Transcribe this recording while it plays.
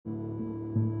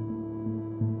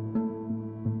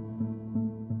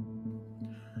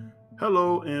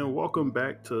Hello and welcome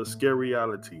back to Scare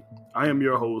Reality. I am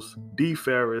your host, D.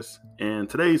 Ferris, and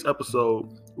today's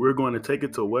episode, we're going to take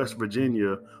it to West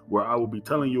Virginia, where I will be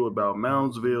telling you about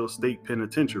Moundsville State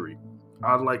Penitentiary.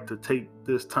 I'd like to take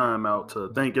this time out to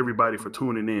thank everybody for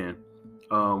tuning in.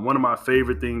 One of my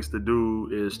favorite things to do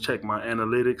is check my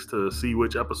analytics to see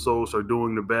which episodes are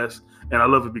doing the best, and I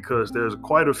love it because there's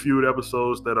quite a few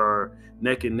episodes that are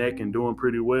neck and neck and doing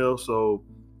pretty well, so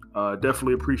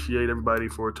definitely appreciate everybody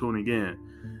for tuning in.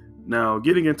 Now,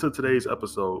 getting into today's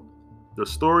episode, the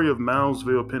story of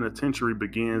Moundsville Penitentiary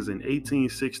begins in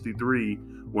 1863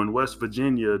 when West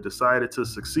Virginia decided to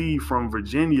secede from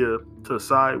Virginia to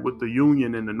side with the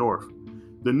Union in the North.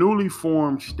 The newly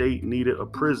formed state needed a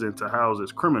prison to house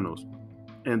its criminals,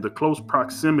 and the close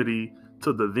proximity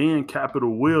to the then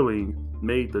capital Wheeling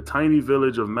made the tiny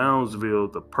village of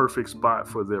Moundsville the perfect spot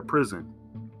for their prison.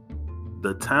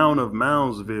 The town of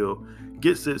Moundsville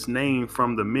gets its name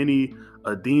from the many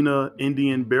Adena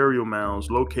Indian burial mounds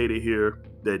located here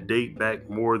that date back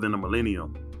more than a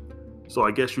millennium. So I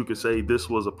guess you could say this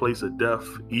was a place of death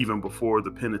even before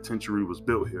the penitentiary was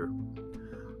built here.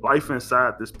 Life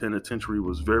inside this penitentiary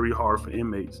was very hard for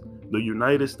inmates. The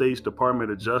United States Department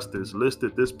of Justice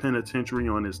listed this penitentiary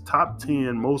on its top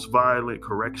 10 most violent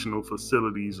correctional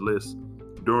facilities list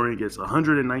during its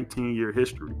 119-year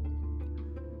history.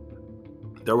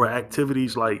 There were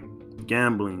activities like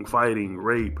gambling, fighting,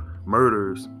 rape,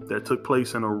 murders that took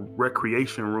place in a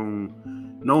recreation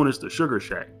room known as the Sugar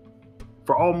Shack.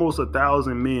 For almost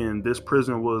 1,000 men, this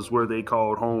prison was where they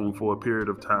called home for a period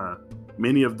of time.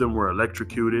 Many of them were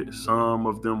electrocuted, some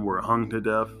of them were hung to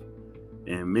death,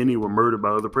 and many were murdered by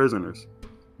other prisoners.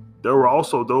 There were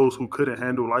also those who couldn't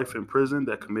handle life in prison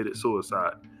that committed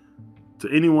suicide. To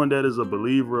anyone that is a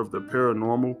believer of the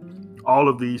paranormal, all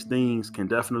of these things can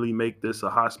definitely make this a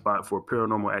hotspot for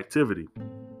paranormal activity.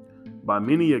 By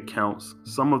many accounts,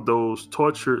 some of those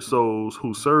tortured souls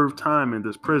who served time in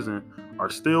this prison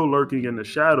are still lurking in the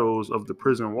shadows of the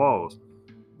prison walls.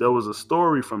 There was a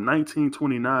story from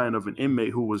 1929 of an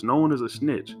inmate who was known as a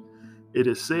snitch. It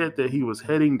is said that he was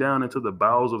heading down into the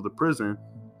bowels of the prison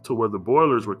to where the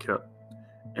boilers were kept,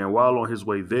 and while on his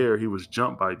way there, he was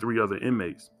jumped by 3 other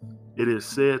inmates. It is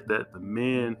said that the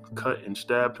men cut and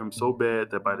stabbed him so bad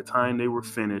that by the time they were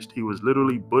finished, he was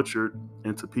literally butchered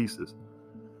into pieces.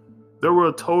 There were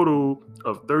a total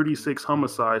of 36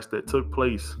 homicides that took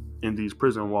place in these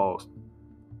prison walls.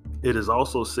 It is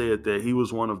also said that he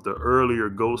was one of the earlier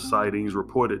ghost sightings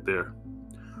reported there.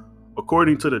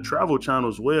 According to the Travel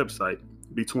Channel's website,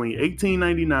 between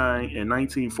 1899 and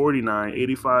 1949,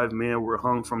 85 men were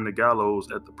hung from the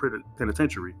gallows at the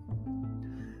penitentiary.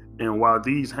 And while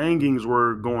these hangings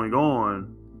were going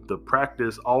on, the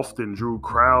practice often drew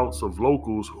crowds of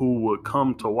locals who would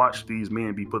come to watch these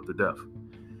men be put to death.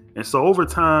 And so over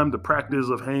time, the practice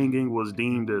of hanging was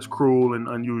deemed as cruel and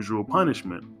unusual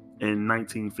punishment in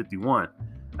 1951,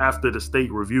 after the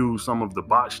state reviewed some of the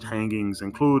botched hangings,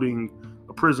 including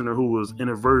a prisoner who was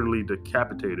inadvertently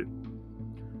decapitated.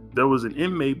 There was an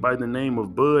inmate by the name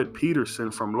of Bud Peterson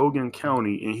from Logan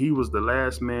County, and he was the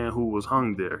last man who was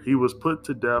hung there. He was put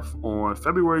to death on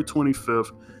February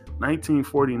 25th,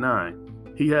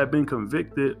 1949. He had been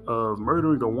convicted of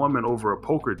murdering a woman over a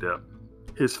poker debt.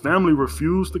 His family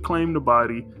refused to claim the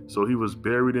body, so he was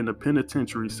buried in a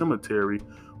penitentiary cemetery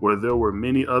where there were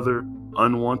many other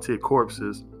unwanted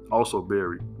corpses also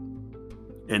buried.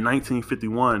 In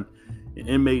 1951, an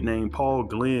inmate named Paul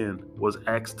Glenn was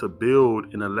asked to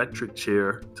build an electric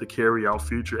chair to carry out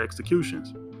future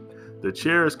executions. The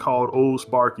chair is called Old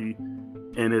Sparky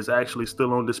and is actually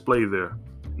still on display there.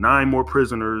 9 more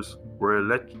prisoners were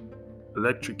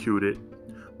electrocuted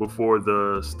before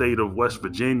the state of West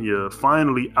Virginia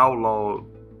finally outlawed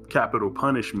capital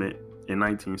punishment in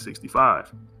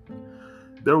 1965.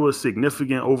 There was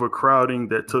significant overcrowding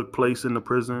that took place in the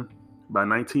prison. By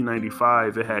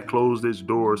 1995, it had closed its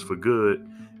doors for good,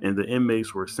 and the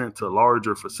inmates were sent to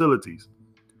larger facilities.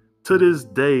 To this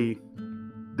day,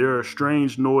 there are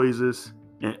strange noises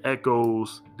and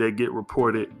echoes that get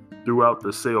reported throughout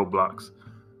the cell blocks.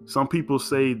 Some people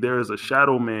say there is a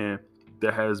shadow man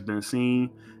that has been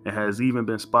seen and has even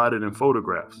been spotted in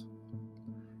photographs.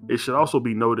 It should also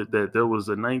be noted that there was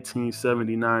a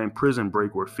 1979 prison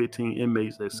break where 15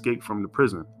 inmates escaped from the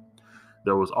prison.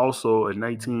 There was also a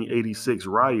 1986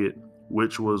 riot,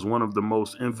 which was one of the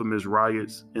most infamous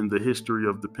riots in the history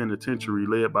of the penitentiary,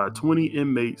 led by 20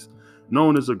 inmates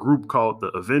known as a group called the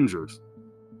Avengers.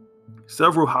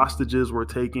 Several hostages were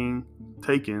taken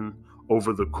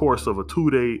over the course of a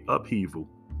 2-day upheaval.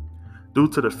 Due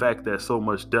to the fact that so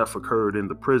much death occurred in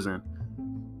the prison,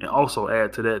 And also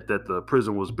add to that the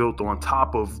prison was built on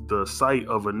top of the site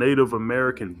of a Native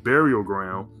American burial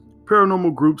ground,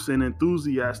 paranormal groups and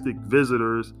enthusiastic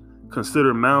visitors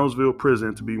consider Moundsville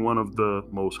Prison to be one of the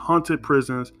most haunted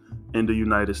prisons in the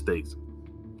United States.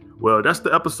 Well, that's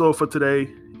the episode for today.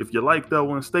 If you like that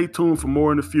one, stay tuned for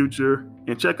more in the future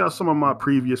and check out some of my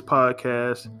previous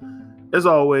podcasts. As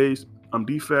always, I'm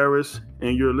D. Ferris,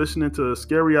 and you're listening to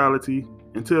Scaryology.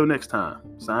 Until next time,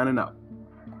 signing out.